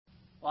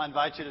Well, I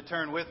invite you to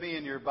turn with me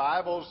in your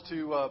Bibles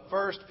to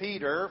 1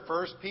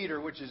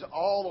 Peter, which is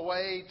all the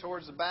way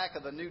towards the back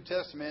of the New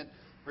Testament,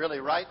 really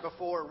right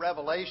before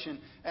Revelation.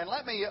 And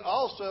let me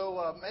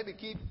also maybe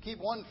keep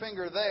one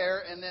finger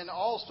there, and then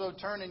also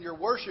turn in your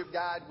worship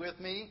guide with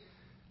me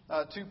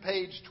to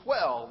page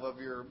 12 of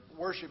your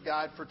worship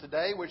guide for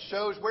today, which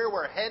shows where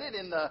we're headed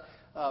in the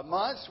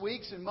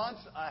weeks and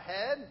months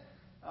ahead.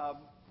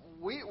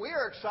 We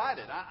are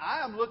excited.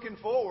 I am looking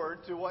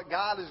forward to what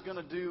God is going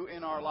to do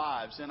in our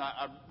lives. And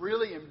I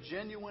really am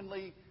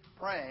genuinely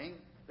praying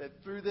that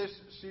through this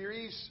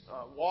series,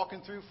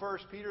 walking through 1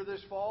 Peter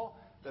this fall,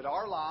 that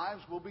our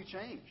lives will be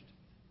changed.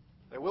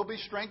 That we'll be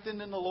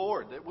strengthened in the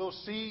Lord. That we'll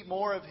see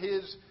more of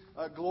His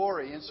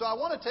glory. And so I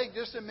want to take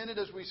just a minute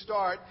as we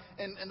start.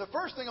 And the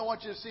first thing I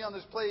want you to see on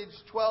this page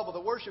 12 of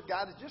the worship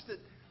guide is just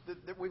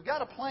that we've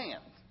got a plan.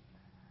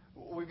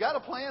 We've got a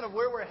plan of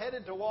where we're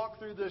headed to walk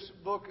through this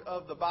book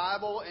of the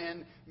Bible,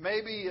 and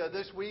maybe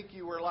this week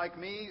you were like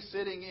me,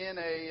 sitting in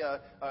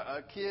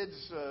a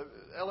kid's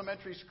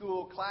elementary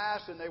school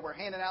class, and they were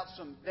handing out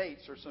some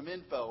dates or some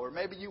info. Or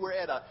maybe you were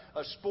at a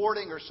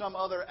sporting or some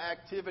other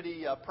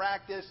activity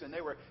practice, and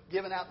they were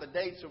giving out the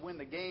dates of when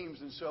the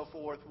games and so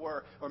forth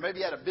were. Or maybe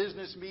you had a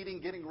business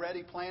meeting, getting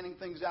ready, planning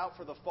things out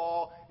for the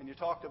fall, and you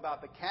talked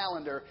about the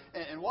calendar.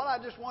 And what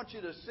I just want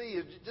you to see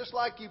is, just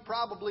like you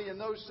probably in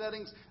those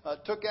settings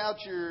took out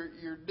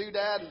your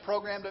doodad and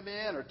programmed them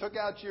in, or took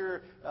out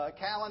your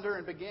calendar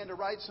and began to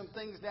write some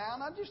things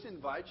down, I just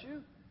invite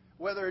you,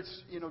 whether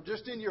it's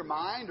just in your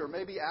mind or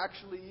maybe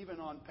actually even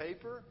on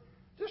paper,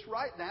 just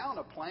write down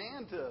a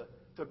plan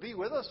to be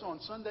with us on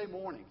Sunday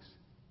mornings,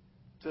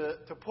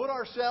 to put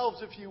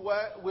ourselves, if you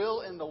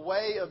will, in the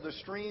way of the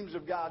streams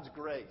of God's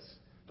grace,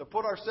 to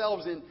put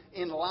ourselves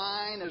in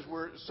line, as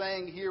we're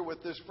saying here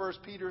with this 1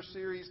 Peter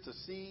series, to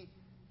see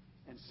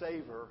and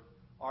savor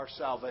our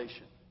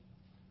salvation.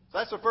 So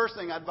that's the first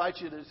thing I invite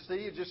you to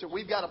see. Just that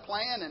we've got a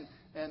plan,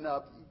 and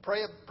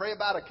pray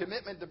about a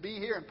commitment to be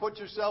here and put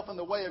yourself in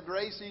the way of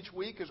grace each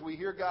week as we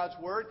hear God's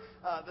Word.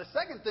 The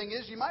second thing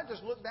is, you might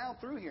just look down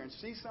through here and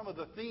see some of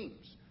the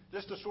themes,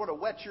 just to sort of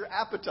whet your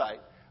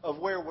appetite of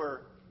where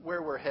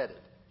we're headed.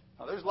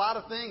 Now, there's a lot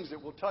of things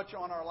that will touch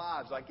on our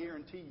lives, I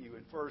guarantee you,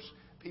 in 1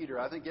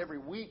 Peter. I think every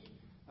week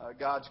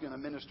God's going to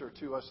minister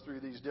to us through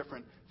these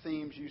different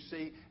themes you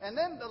see. And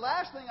then the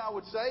last thing I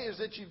would say is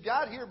that you've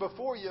got here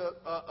before you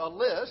a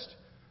list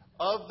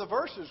of the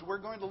verses we're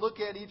going to look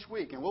at each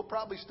week. And we'll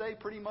probably stay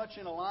pretty much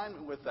in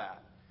alignment with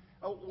that.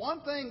 One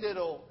thing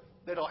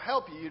that'll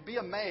help you, you'd be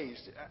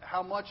amazed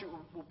how much it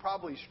will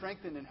probably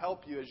strengthen and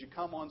help you as you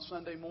come on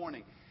Sunday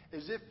morning,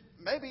 is if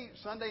maybe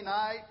Saturday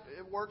night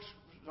if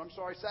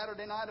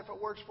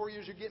it works for you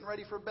as you're getting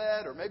ready for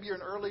bed, or maybe you're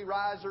an early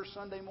riser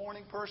Sunday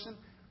morning person,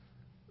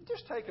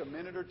 just take a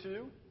minute or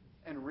two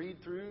and read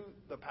through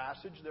the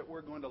passage that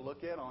we're going to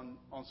look at on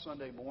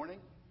Sunday morning.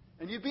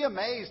 And you'd be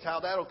amazed how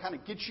that'll kind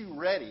of get you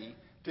ready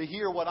to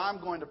hear what I'm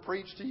going to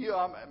preach to you.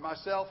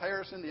 Myself,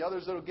 Harrison, the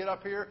others that will get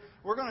up here,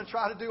 we're going to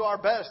try to do our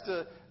best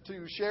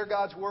to share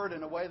God's Word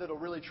in a way that will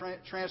really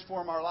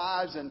transform our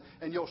lives.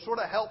 And you'll sort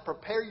of help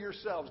prepare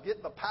yourselves,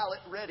 get the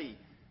palate ready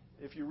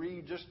if you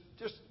read just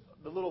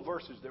the little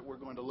verses that we're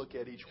going to look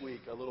at each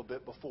week a little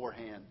bit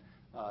beforehand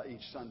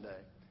each Sunday.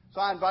 So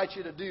I invite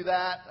you to do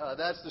that.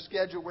 That's the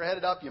schedule we're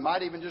headed up. You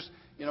might even just,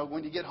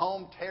 when you get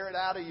home, tear it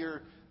out of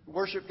your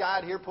worship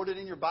guide here, put it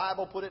in your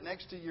Bible, put it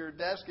next to your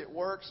desk at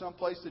work,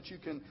 someplace that you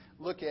can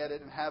look at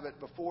it and have it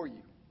before you.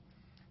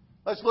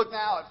 Let's look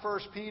now at 1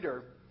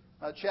 Peter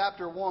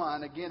chapter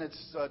 1. Again,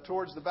 it's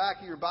towards the back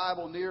of your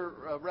Bible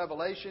near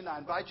Revelation. I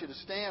invite you to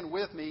stand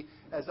with me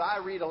as I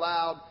read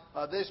aloud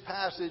this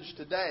passage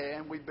today.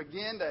 And we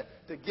begin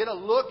to get a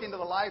look into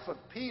the life of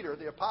Peter,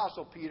 the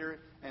Apostle Peter,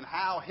 and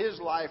how his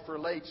life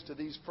relates to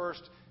these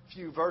first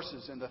few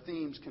verses and the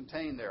themes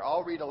contained there.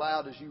 I'll read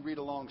aloud as you read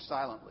along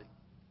silently.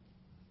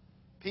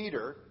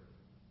 Peter,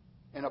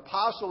 an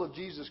apostle of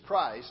Jesus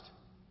Christ,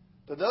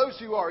 to those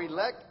who are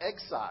elect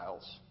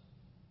exiles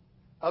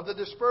of the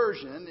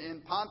dispersion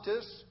in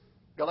Pontus,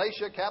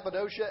 Galatia,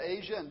 Cappadocia,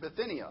 Asia, and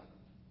Bithynia,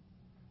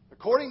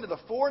 according to the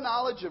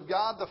foreknowledge of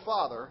God the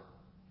Father,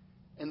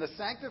 in the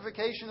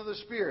sanctification of the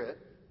Spirit,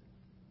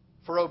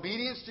 for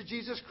obedience to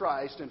Jesus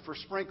Christ and for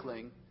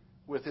sprinkling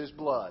with His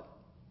blood.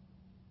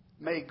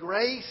 May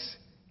grace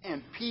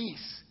and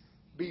peace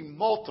be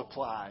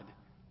multiplied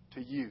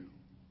to you.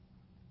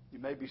 You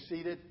may be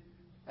seated.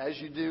 As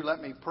you do,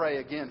 let me pray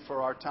again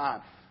for our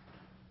time.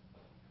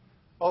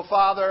 Oh,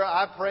 Father,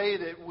 I pray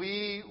that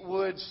we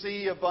would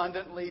see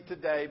abundantly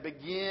today,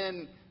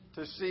 begin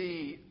to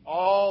see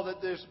all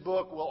that this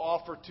book will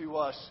offer to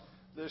us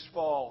this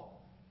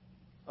fall,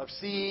 of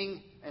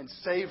seeing and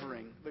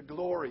savoring the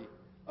glory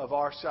of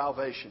our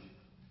salvation.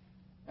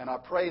 And I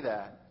pray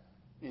that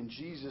in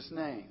Jesus'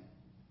 name.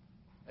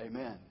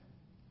 Amen.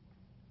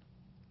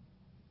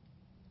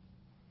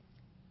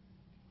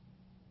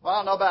 Well, I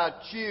don't know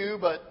about you,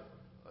 but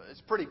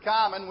it's pretty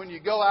common when you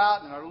go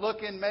out and are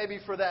looking maybe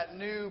for that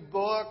new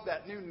book,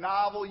 that new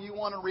novel you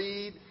want to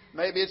read.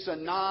 Maybe it's a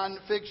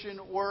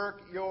nonfiction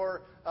work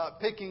you're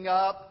picking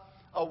up.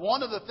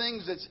 One of the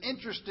things that's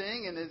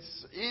interesting, and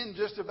it's in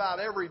just about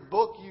every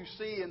book you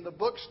see in the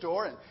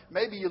bookstore, and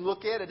maybe you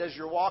look at it as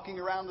you're walking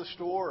around the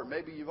store, or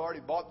maybe you've already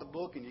bought the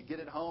book and you get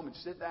it home and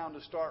sit down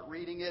to start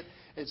reading it.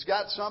 It's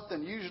got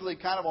something usually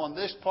kind of on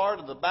this part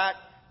of the back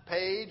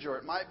page, or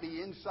it might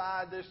be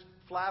inside this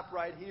flap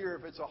right here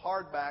if it's a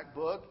hardback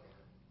book.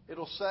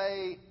 It'll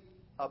say,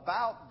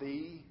 about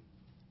the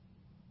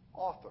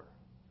author.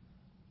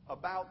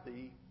 About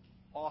the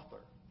author.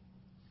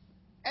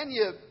 And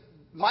you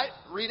might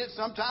read it,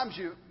 sometimes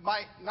you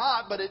might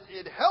not, but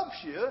it helps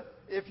you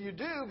if you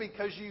do,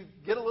 because you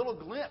get a little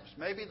glimpse.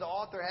 Maybe the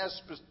author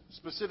has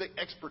specific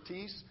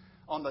expertise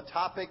on the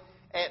topic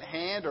at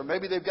hand, or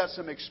maybe they've got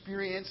some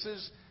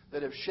experiences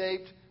that have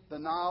shaped the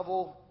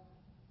novel.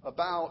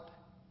 About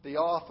the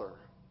author.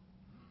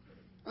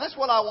 And that's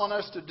what I want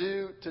us to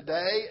do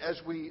today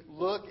as we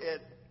look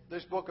at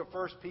this book of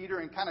 1 Peter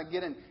and kind of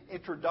get an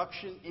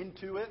introduction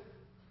into it.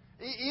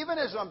 Even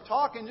as I'm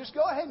talking, just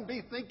go ahead and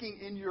be thinking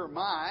in your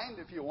mind.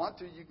 If you want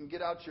to, you can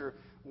get out your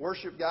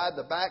worship guide,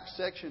 the back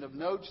section of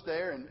notes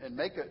there, and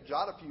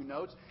jot a few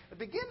notes. And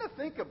begin to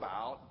think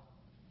about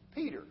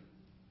Peter.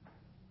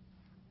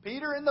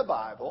 Peter in the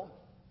Bible.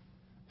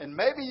 And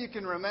maybe you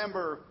can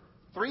remember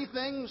 3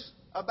 things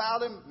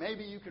about him.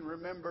 Maybe you can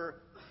remember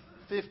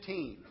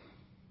 15.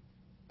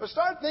 But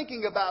start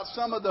thinking about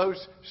some of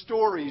those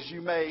stories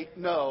you may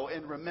know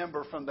and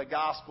remember from the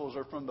Gospels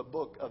or from the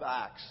book of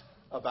Acts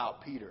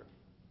about Peter.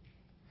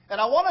 And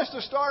I want us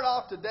to start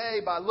off today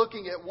by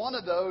looking at one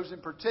of those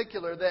in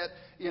particular that,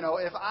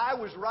 if I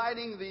was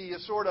writing the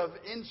sort of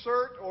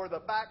insert or the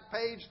back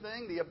page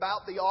thing, the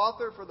about the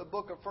author for the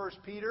book of 1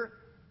 Peter,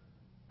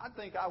 I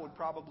think I would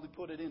probably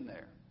put it in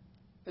there.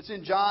 It's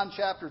in John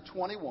chapter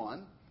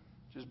 21,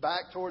 which is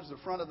back towards the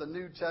front of the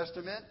New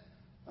Testament.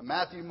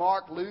 Matthew,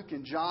 Mark, Luke,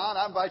 and John.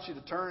 I invite you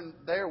to turn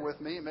there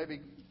with me and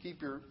maybe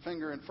keep your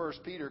finger in 1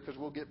 Peter because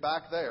we'll get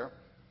back there.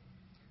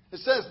 It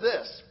says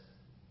this.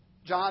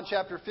 John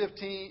chapter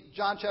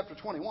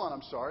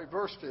 21,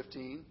 verse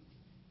 15.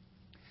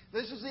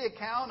 This is the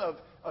account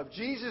of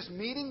Jesus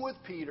meeting with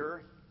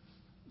Peter.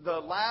 The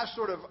last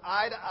sort of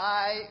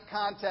eye-to-eye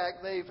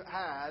contact they've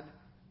had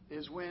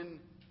is when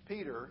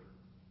Peter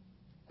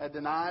had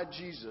denied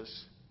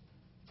Jesus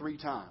 3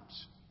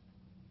 times.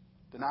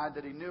 Denied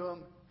that he knew him,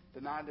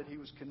 denied that he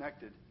was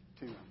connected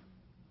to him.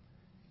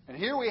 And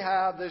here we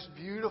have this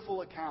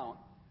beautiful account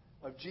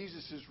of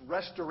Jesus'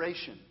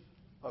 restoration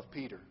of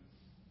Peter.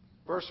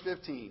 Verse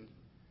 15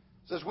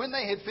 says, when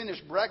they had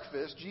finished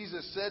breakfast,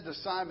 Jesus said to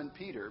Simon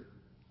Peter,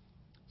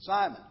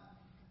 Simon,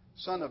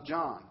 son of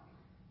John,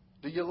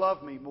 do you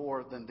love me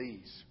more than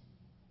these?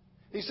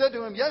 He said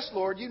to him, yes,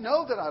 Lord, you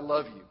know that I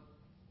love you.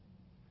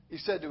 He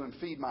said to him,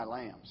 feed my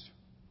lambs.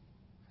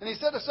 And he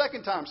said a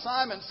second time,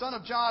 Simon, son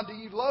of John, do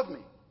you love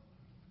me?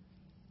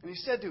 And he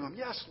said to him,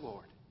 yes,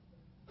 Lord,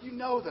 you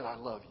know that I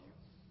love you.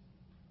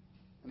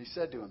 And he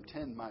said to him,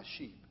 tend my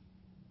sheep.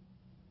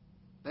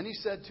 Then he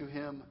said to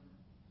him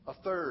a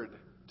third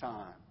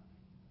time.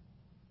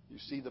 You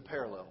see the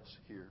parallels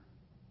here.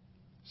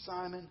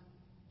 Simon,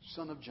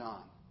 son of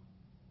John,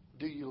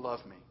 do you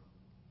love me?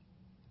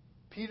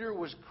 Peter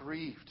was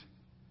grieved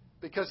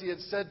because he had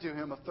said to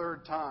him a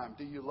third time,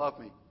 do you love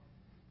me?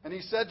 And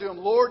he said to him,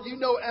 Lord, you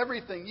know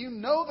everything. You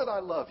know that I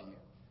love you.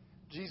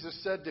 Jesus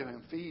said to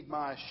him, feed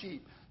my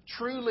sheep.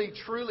 Truly,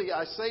 truly,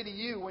 I say to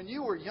you, when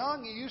you were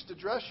young, you used to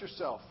dress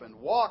yourself and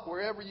walk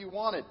wherever you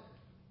wanted.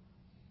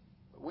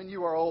 But when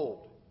you are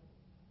old,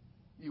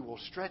 you will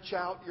stretch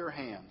out your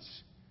hands,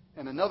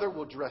 and another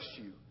will dress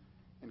you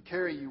and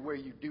carry you where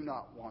you do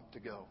not want to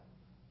go.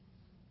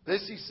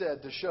 This he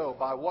said to show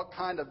by what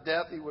kind of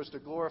death he was to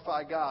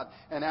glorify God.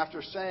 And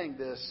after saying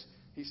this,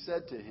 he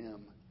said to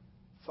him,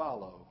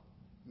 follow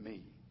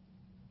me.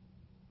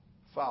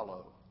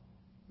 Follow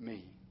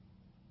me.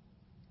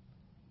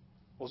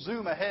 Well,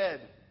 zoom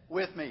ahead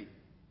with me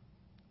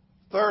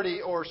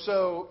 30 or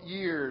so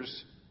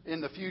years in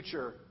the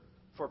future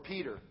for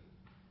Peter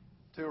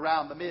to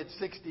around the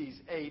mid-60s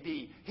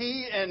A.D.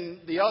 He and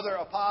the other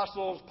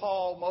apostles,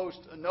 Paul most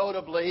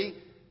notably,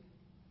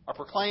 are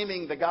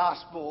proclaiming the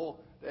gospel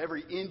to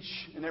every inch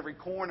and every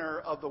corner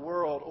of the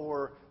world,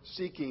 or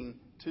seeking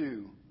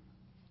to,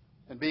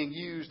 and being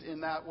used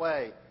in that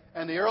way.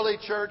 And the early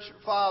church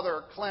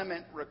father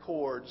Clement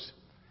records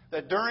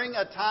that during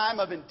a time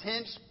of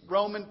intense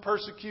Roman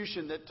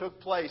persecution that took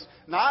place,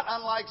 not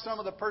unlike some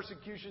of the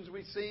persecutions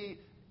we see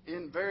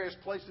in various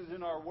places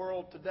in our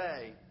world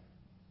today,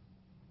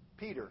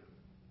 Peter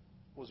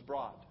was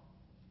brought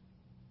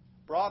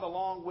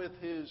along with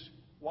his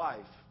wife,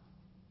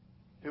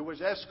 who was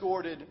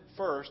escorted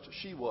first,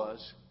 she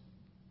was,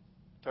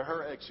 to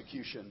her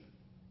execution,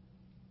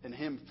 and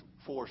him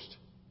forced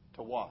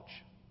to watch.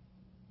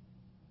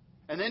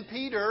 And then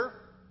Peter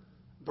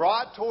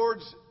brought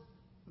towards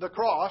the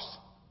cross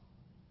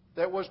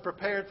that was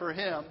prepared for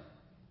him,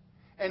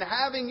 and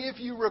having,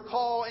 if you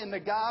recall in the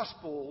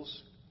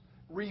Gospels,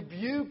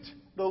 rebuked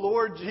the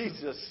Lord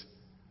Jesus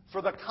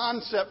for the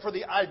concept, for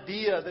the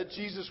idea that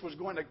Jesus was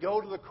going to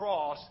go to the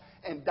cross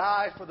and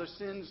die for the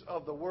sins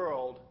of the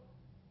world.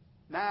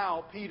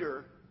 Now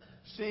Peter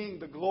seeing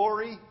the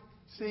glory,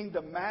 seeing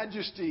the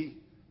majesty,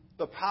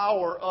 the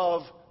power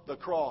of the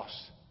cross,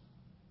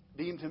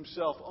 deemed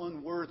himself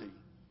unworthy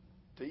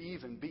to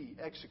even be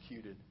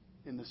executed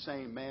in the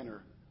same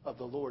manner of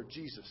the Lord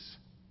Jesus,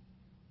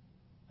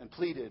 and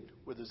pleaded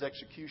with his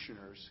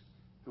executioners,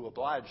 who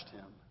obliged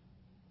him,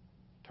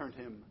 turned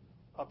him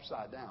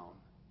upside down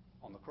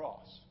on the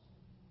cross,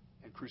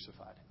 and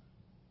crucified him.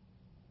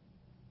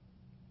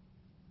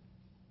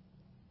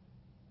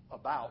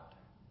 About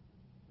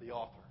the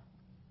author.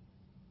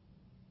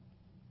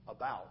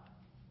 About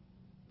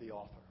the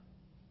author.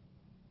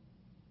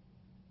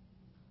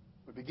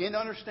 We begin to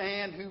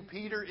understand who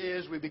Peter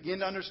is. We begin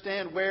to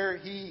understand where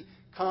he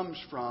comes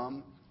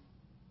from.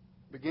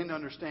 Begin to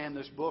understand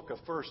this book of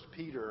 1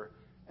 Peter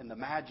and the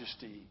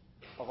majesty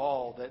of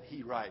all that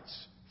he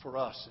writes for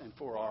us and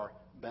for our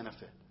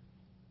benefit.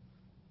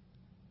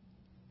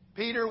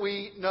 Peter,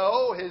 we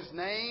know his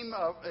name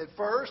at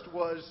first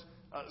was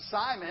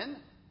Simon,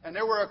 and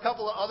there were a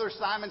couple of other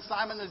Simons,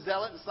 Simon the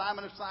Zealot and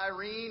Simon of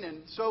Cyrene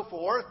and so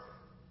forth.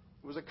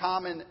 It was a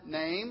common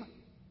name.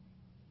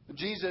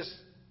 Jesus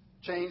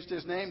changed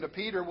his name to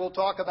Peter. We'll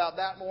talk about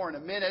that more in a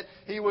minute.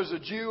 He was a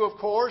Jew, of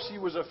course. He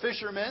was a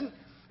fisherman.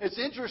 It's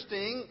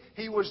interesting,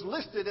 he was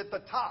listed at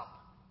the top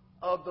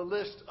of the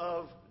list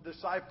of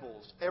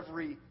disciples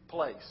every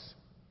place.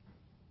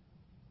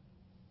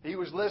 He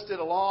was listed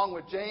along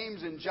with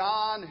James and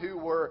John, who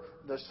were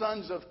the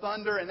sons of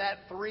thunder, and that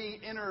three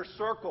inner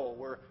circle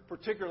were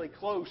particularly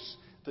close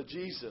to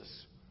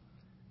Jesus.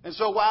 And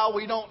so while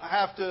we don't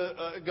have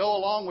to go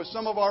along with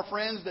some of our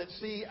friends that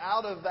see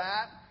out of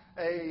that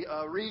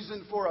a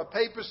reason for a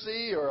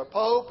papacy or a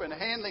pope and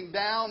handing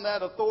down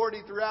that authority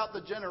throughout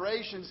the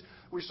generations,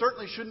 we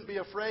certainly shouldn't be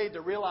afraid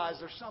to realize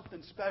there's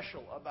something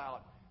special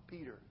about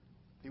Peter.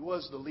 He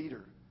was the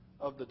leader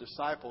of the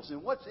disciples.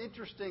 And what's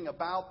interesting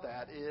about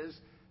that is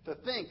to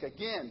think,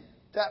 again,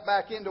 tap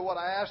back into what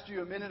I asked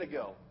you a minute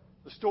ago,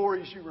 the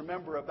stories you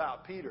remember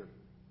about Peter.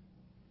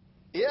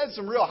 He had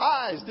some real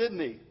highs, didn't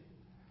he?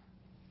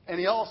 And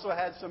he also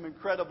had some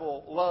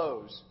incredible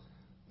lows.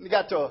 He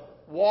got to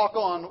walk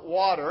on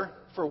water,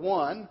 for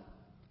one.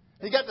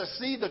 He got to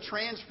see the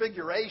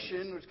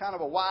transfiguration, which is kind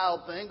of a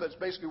wild thing, but it's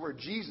basically where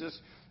Jesus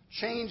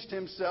changed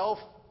himself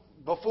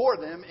before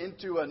them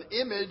into an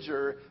image,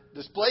 or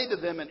displayed to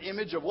them an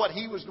image of what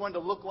he was going to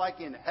look like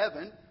in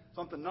heaven,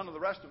 something none of the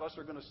rest of us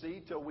are going to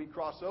see till we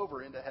cross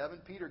over into heaven.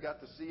 Peter got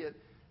to see it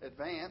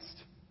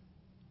advanced.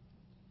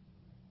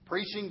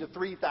 Preaching to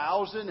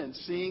 3,000 and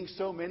seeing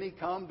so many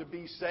come to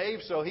be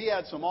saved. So he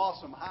had some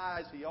awesome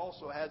highs. He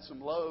also had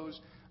some lows.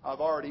 I've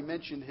already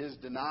mentioned his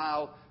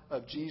denial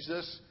of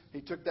Jesus.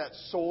 He took that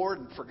sword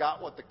and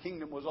forgot what the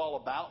kingdom was all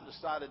about and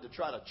decided to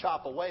try to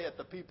chop away at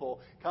the people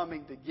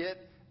coming to get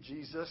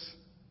Jesus.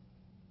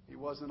 He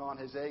wasn't on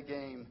his A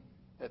game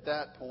at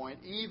that point.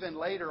 Even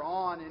later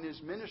on in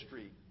his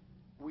ministry,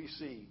 we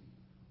see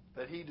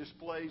that he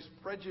displays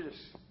prejudice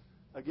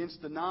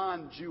against the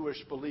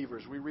non-Jewish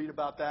believers. We read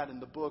about that in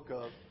the book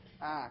of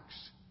Acts.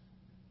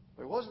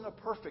 But he wasn't a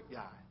perfect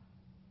guy.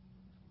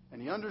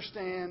 And he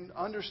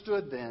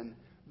understood then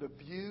the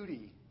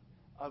beauty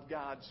of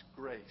God's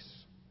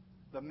grace,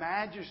 the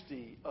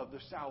majesty of the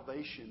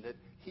salvation that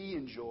he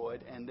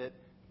enjoyed and that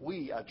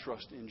we, I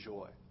trust,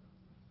 enjoy.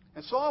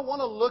 And so I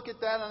want to look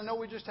at that. And I know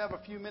we just have a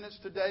few minutes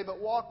today,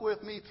 but walk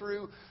with me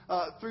through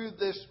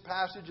this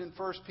passage in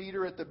 1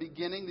 Peter at the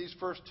beginning, these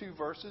first two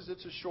verses.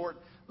 It's a short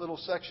little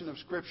section of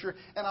Scripture.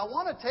 And I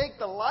want to take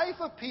the life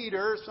of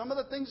Peter, some of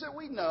the things that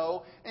we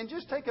know, and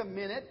just take a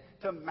minute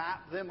to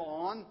map them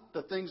on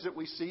the things that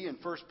we see in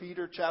 1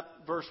 Peter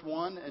verse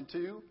 1 and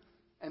 2,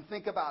 and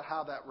think about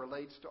how that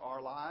relates to our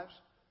lives.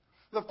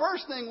 The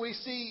first thing we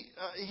see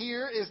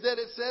here is that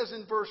it says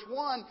in verse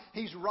 1,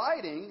 he's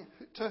writing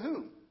to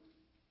whom?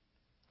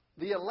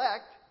 The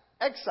elect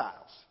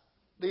exiles.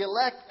 The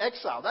elect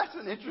exile. That's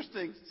an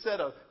interesting set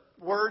of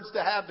words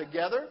to have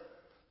together.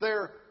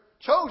 They're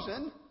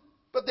chosen,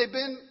 but they've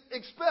been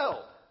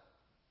expelled.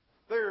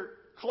 They're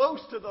close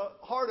to the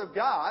heart of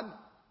God,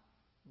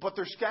 but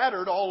they're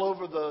scattered all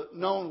over the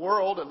known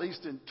world, at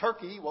least in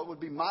Turkey, what would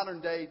be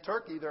modern-day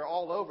Turkey. They're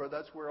all over.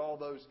 That's where all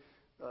those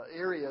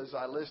areas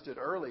I listed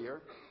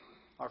earlier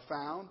are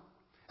found.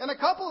 And a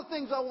couple of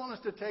things I want us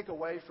to take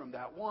away from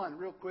that. One,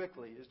 real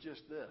quickly, is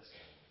just this.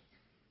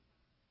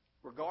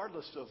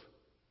 Regardless of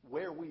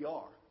where we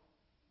are,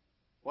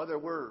 whether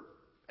we're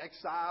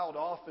exiled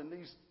off in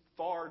these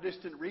far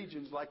distant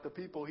regions like the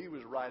people he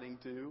was writing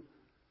to,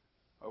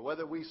 or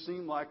whether we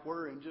seem like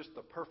we're in just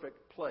the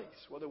perfect place,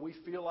 whether we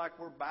feel like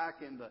we're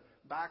back in the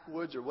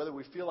backwoods or whether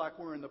we feel like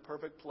we're in the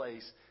perfect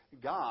place,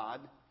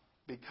 God,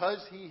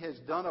 because he has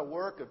done a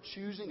work of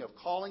choosing, of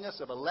calling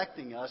us, of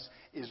electing us,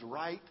 is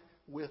right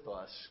with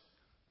us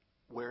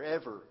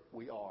wherever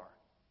we are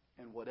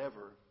and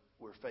whatever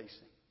we're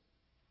facing.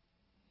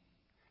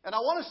 And I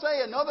want to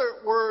say another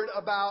word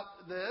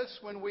about this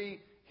when we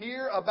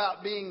hear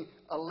about being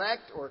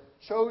elect or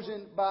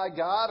chosen by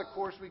God, of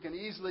course, we can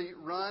easily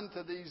run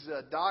to these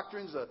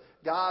doctrines of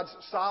God's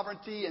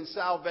sovereignty and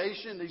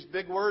salvation, these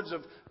big words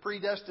of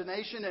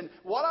predestination. And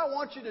what I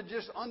want you to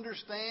just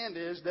understand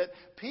is that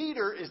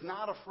Peter is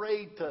not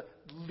afraid to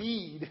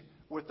lead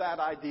with that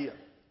idea.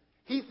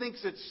 He thinks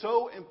it's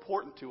so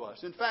important to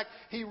us. In fact,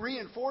 he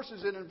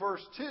reinforces it in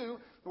verse 2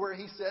 where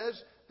he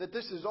says that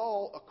this is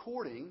all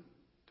according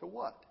to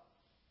what?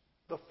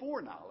 The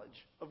foreknowledge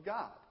of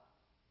God.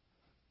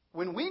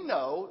 When we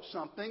know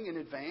something in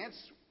advance,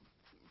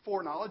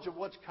 foreknowledge of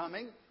what's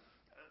coming,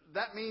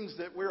 that means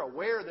that we're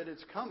aware that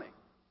it's coming.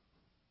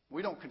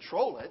 We don't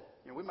control it.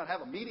 We might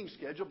have a meeting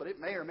schedule, but it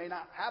may or may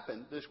not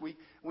happen this week.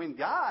 When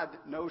God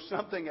knows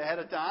something ahead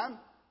of time,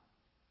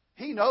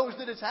 He knows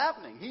that it's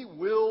happening. He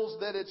wills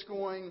that it's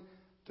going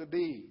to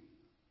be.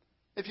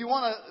 If you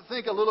want to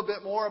think a little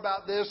bit more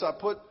about this, I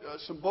put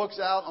some books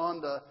out on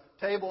the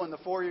table in the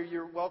foyer.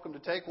 You're welcome to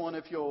take one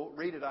if you'll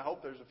read it. I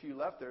hope there's a few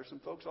left there. Some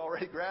folks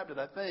already grabbed it,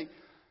 I think,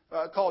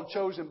 called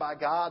Chosen by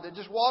God. It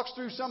just walks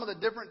through some of the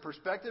different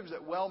perspectives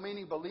that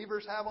well-meaning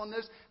believers have on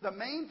this. The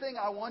main thing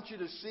I want you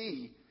to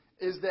see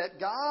is that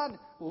God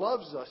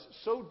loves us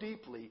so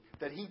deeply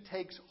that He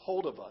takes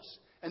hold of us.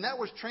 And that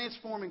was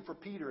transforming for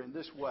Peter in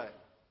this way.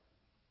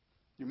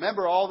 You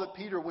remember all that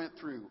Peter went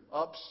through,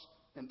 ups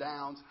and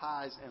downs,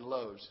 highs and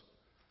lows.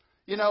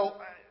 You know,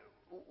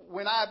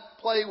 when I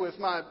play with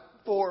my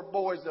 4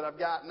 boys that I've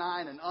got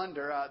 9 and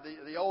under,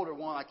 the older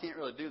one, I can't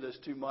really do this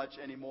too much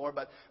anymore,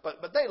 but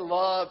they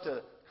love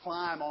to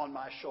climb on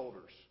my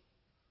shoulders,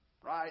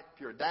 right?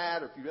 If you're a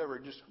dad or if you've ever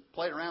just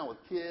played around with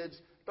kids,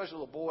 especially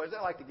little boys, they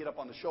like to get up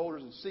on the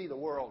shoulders and see the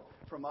world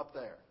from up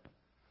there.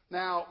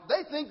 Now,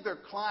 they think they're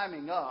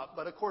climbing up,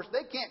 but of course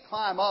they can't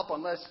climb up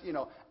unless,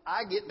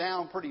 I get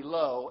down pretty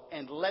low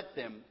and let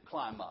them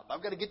climb up.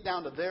 I've got to get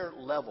down to their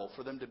level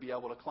for them to be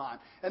able to climb.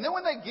 And then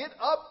when they get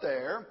up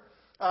there,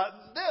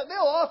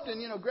 they'll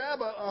often, grab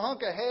a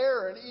hunk of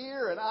hair, an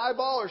ear, an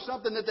eyeball, or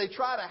something that they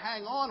try to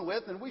hang on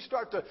with, and we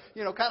start to,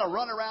 kind of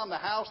run around the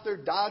house. They're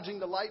dodging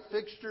the light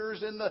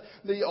fixtures and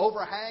the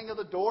overhang of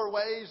the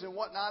doorways and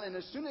whatnot. And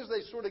as soon as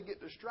they sort of get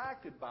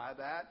distracted by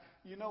that,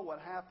 you know what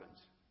happens?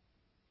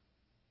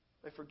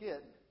 They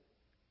forget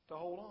to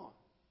hold on.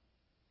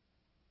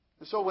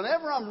 And so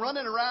whenever I'm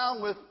running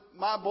around with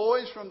my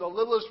boys, from the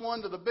littlest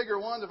one to the bigger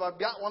ones, if I've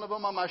got one of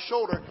them on my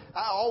shoulder,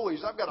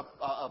 I've got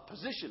a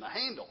position, a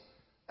handle.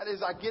 That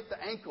is, I get the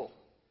ankle,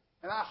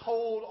 and I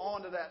hold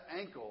on to that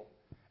ankle.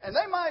 And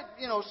they might,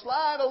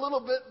 slide a little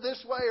bit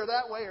this way or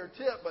that way or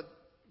tip, but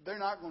they're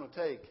not going to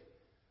take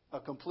a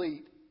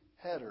complete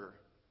header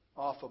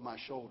off of my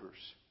shoulders.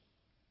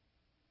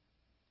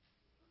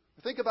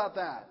 Think about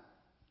that.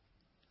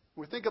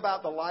 We think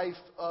about the life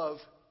of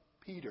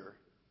Peter.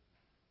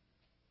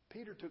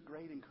 Peter took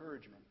great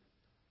encouragement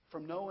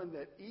from knowing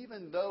that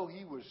even though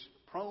he was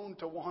prone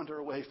to wander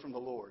away from the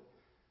Lord,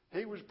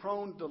 he was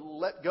prone to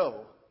let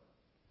go,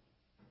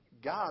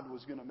 God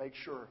was going to make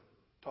sure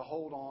to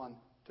hold on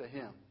to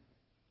him.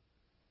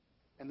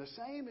 And the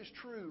same is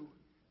true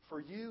for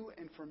you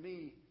and for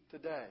me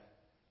today.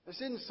 This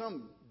isn't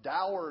some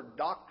dour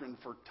doctrine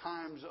for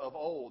times of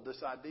old,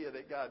 this idea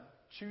that God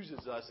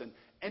chooses us and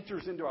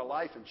enters into our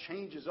life and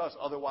changes us,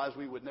 otherwise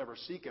we would never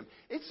seek Him.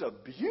 It's a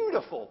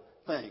beautiful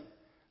thing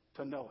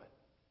to know it.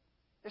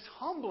 It's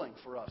humbling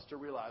for us to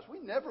realize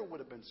we never would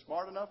have been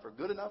smart enough or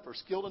good enough or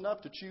skilled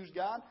enough to choose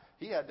God.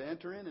 He had to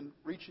enter in and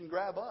reach and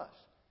grab us.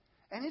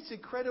 And it's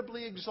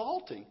incredibly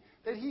exalting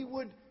that He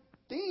would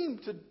deem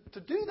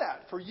to do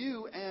that for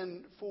you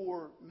and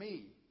for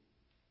me.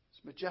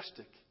 It's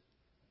majestic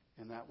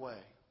in that way.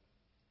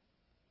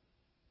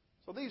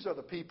 So these are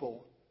the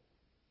people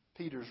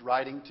Peter's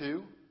writing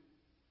to,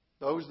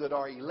 those that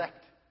are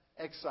elect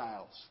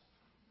exiles,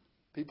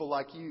 people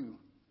like you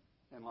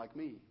and like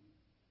me.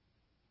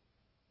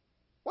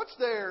 What's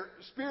their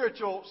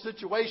spiritual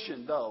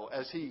situation, though,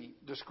 as he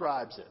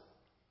describes it?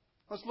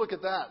 Let's look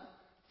at that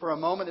for a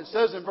moment. It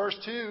says in verse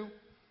 2,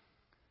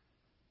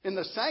 in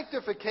the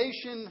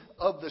sanctification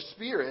of the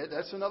Spirit,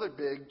 that's another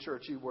big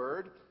churchy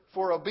word,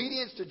 for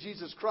obedience to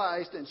Jesus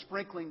Christ and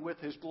sprinkling with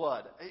His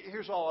blood.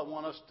 Here's all I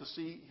want us to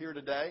see here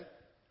today.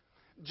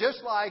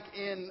 Just like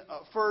in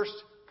 1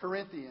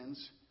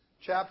 Corinthians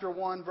chapter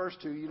 1, verse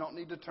 2, you don't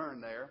need to turn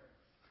there.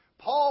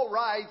 Paul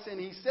writes, and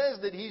he says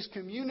that he's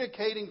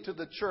communicating to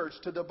the church,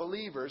 to the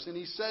believers, and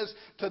he says,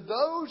 to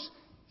those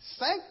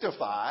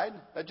sanctified,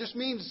 that just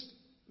means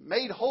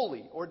made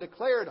holy or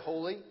declared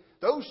holy,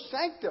 those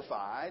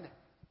sanctified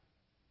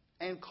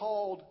and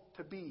called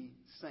to be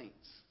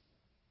saints.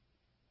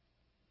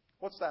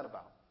 What's that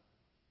about?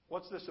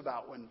 What's this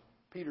about when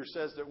Peter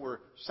says that we're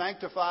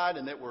sanctified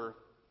and that we're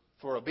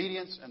for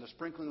obedience and the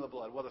sprinkling of the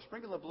blood? Well, the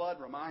sprinkling of the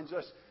blood reminds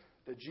us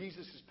that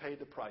Jesus has paid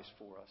the price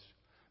for us.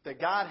 That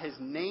God has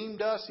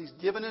named us. He's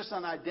given us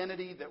an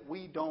identity that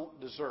we don't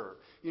deserve.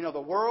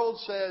 The world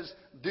says,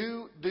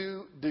 do.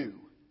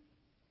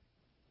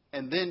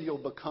 And then you'll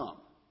become.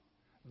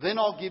 Then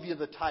I'll give you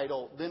the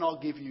title. Then I'll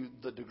give you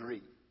the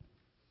degree.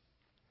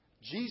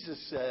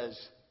 Jesus says,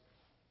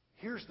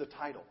 here's the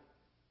title.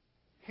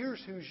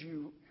 Here's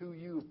who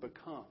you've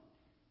become.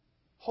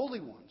 Holy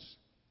ones,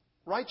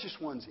 righteous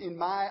ones in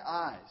my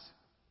eyes.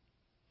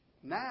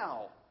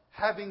 Now,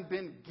 having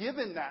been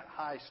given that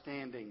high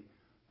standing,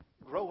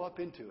 grow up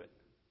into it.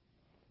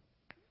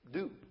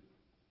 Do.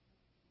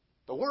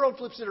 The world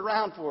flips it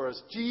around for us.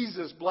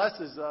 Jesus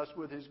blesses us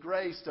with His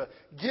grace to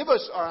give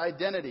us our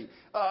identity.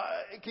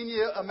 Can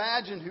you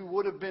imagine who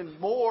would have been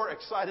more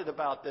excited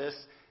about this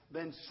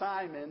than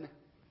Simon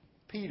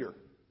Peter?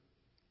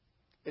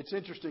 It's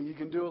interesting. You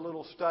can do a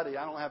little study.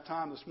 I don't have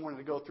time this morning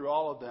to go through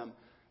all of them.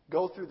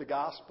 Go through the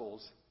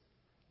Gospels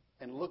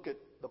and look at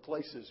the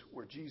places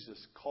where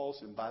Jesus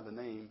calls him by the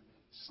name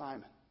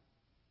Simon.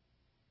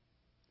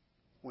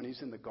 When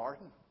He's in the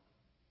garden,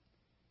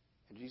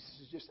 and Jesus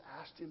has just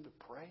asked him to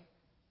pray.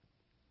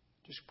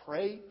 Just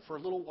pray for a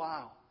little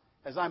while.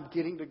 As I'm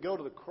getting to go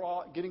to the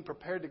cross, getting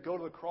prepared to go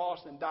to the cross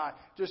and die,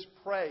 just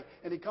pray.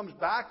 And He comes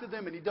back to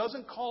them, and He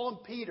doesn't call him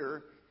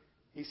Peter.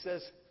 He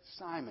says,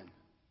 Simon,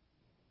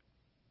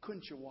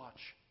 couldn't you watch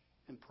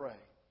and pray?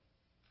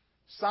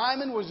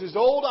 Simon was his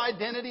old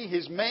identity,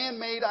 his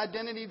man-made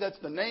identity. That's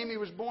the name he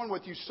was born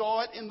with. You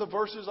saw it in the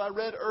verses I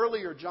read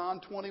earlier, John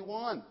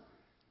 21.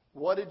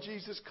 What did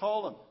Jesus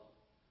call him?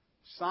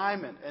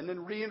 Simon. And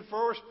then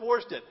reinforced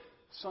it,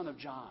 son of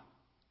John.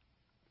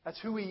 That's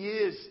who he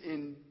is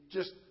in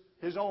just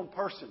his own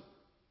person.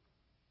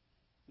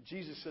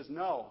 Jesus says,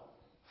 no.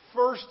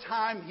 First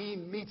time he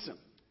meets him,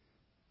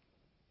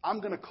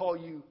 I'm going to call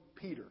you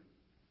Peter.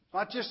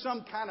 Not just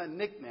some kind of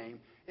nickname.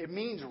 It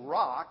means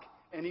rock.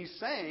 And He's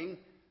saying,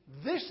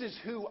 this is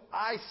who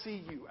I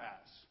see you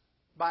as,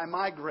 by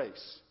my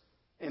grace.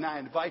 And I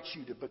invite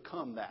you to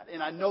become that.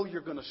 And I know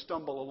you're going to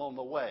stumble along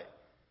the way,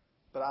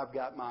 but I've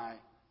got my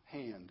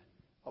hand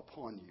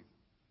upon you.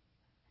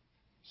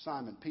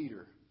 Simon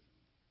Peter,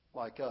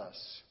 like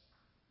us,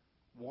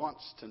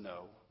 wanted to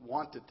know,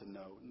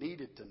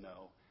 needed to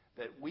know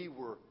that we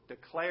were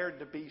declared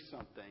to be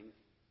something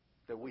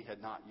that we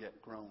had not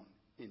yet grown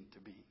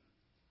into being.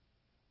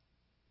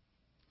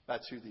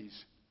 That's who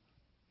these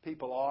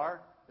people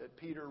are that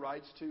Peter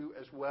writes to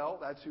as well.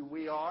 That's who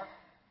we are.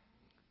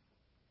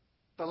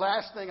 The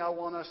last thing I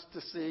want us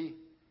to see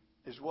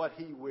is what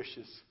he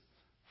wishes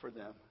for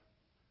them.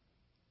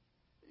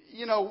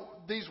 You know,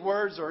 these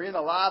words are in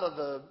a lot of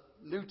the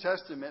New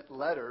Testament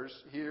letters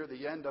here,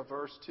 the end of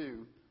verse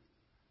 2.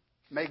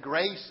 May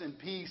grace and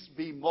peace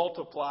be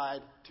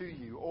multiplied to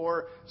you,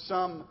 or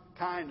some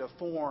kind of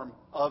form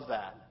of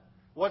that.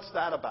 What's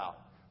that about?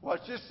 Well,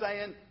 it's just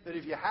saying that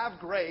if you have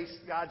grace,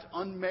 God's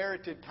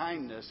unmerited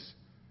kindness,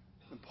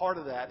 and part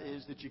of that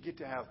is that you get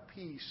to have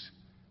peace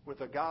with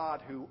a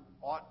God who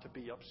ought to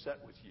be upset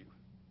with you.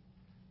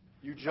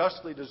 You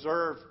justly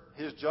deserve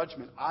His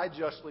judgment. I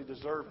justly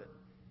deserve it.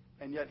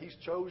 And yet He's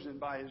chosen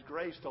by His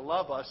grace to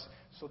love us,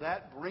 so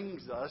that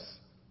brings us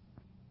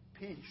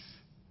peace.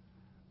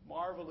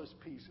 Marvelous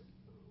peace.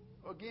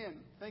 Again,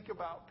 think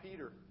about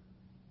Peter.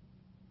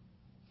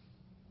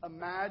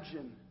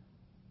 Imagine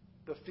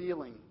the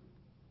feeling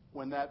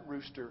when that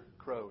rooster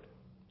crowed.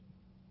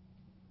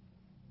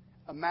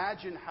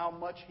 Imagine how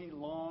much he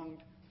longed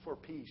for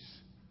peace.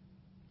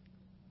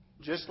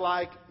 Just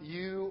like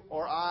you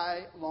or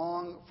I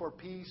long for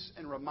peace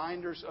and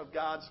reminders of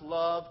God's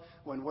love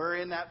when we're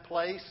in that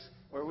place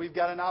where we've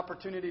got an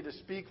opportunity to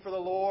speak for the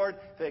Lord,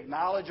 to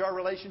acknowledge our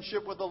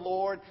relationship with the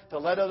Lord, to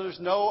let others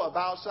know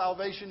about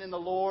salvation in the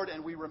Lord,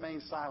 and we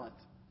remain silent.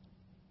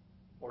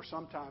 Or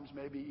sometimes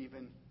maybe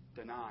even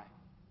deny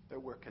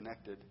that we're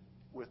connected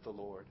with the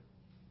Lord.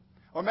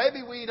 Or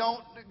maybe we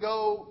don't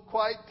go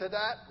quite to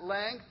that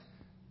length,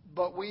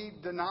 but we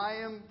deny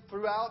Him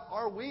throughout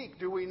our week.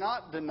 Do we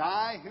not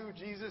deny who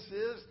Jesus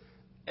is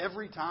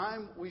every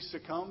time we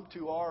succumb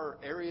to our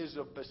areas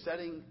of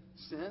besetting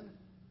sin?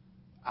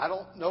 I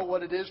don't know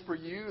what it is for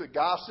you. The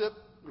gossip,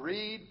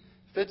 greed,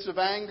 fits of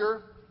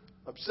anger,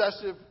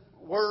 obsessive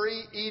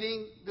worry,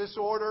 eating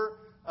disorder,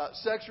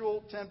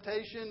 sexual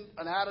temptation,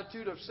 an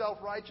attitude of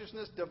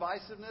self-righteousness,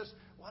 divisiveness,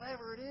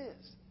 whatever it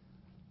is.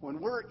 When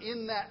we're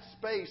in that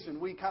space and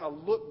we kind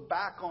of look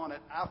back on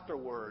it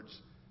afterwards,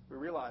 we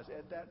realize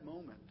at that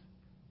moment,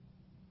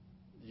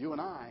 you and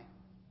I,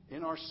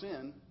 in our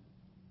sin,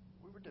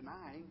 we were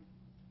denying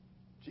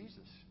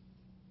Jesus,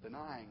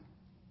 denying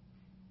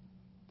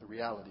the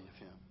reality of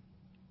Him.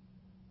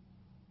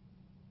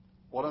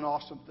 What an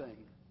awesome thing,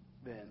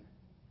 then,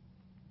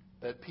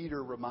 that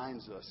Peter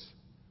reminds us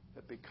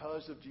that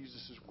because of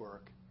Jesus'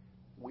 work,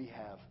 we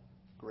have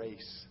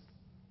grace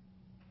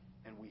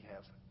and we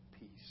have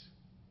peace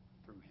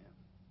through Him.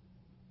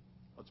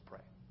 Let's pray.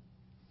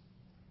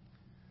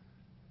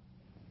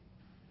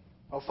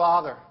 Oh,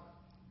 Father,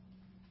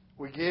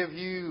 we give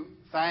You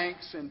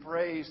thanks and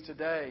praise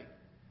today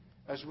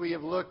as we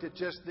have looked at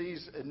just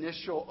these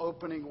initial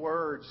opening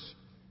words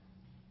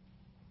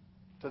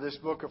to this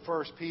book of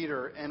 1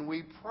 Peter. And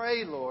we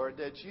pray, Lord,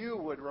 that You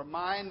would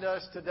remind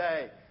us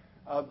today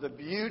of the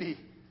beauty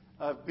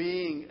of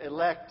being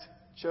elect,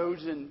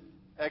 chosen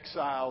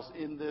exiles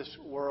in this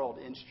world,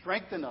 and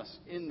strengthen us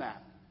in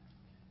that.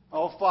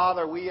 Oh,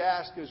 Father, we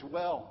ask as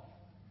well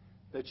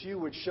that You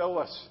would show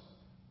us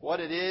what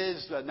it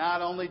is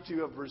not only to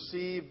have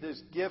received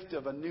this gift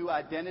of a new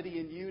identity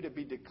in you, to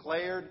be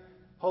declared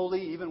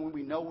holy even when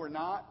we know we're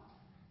not,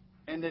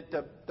 and that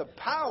the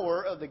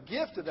power of the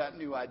gift of that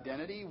new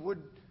identity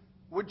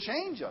would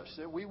change us,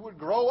 that we would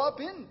grow up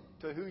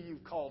into who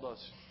you've called us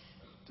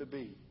to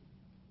be.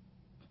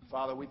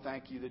 Father, we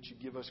thank you that you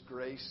give us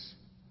grace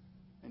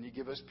and you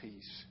give us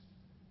peace.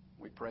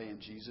 We pray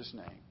in Jesus'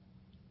 name.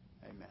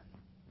 Amen.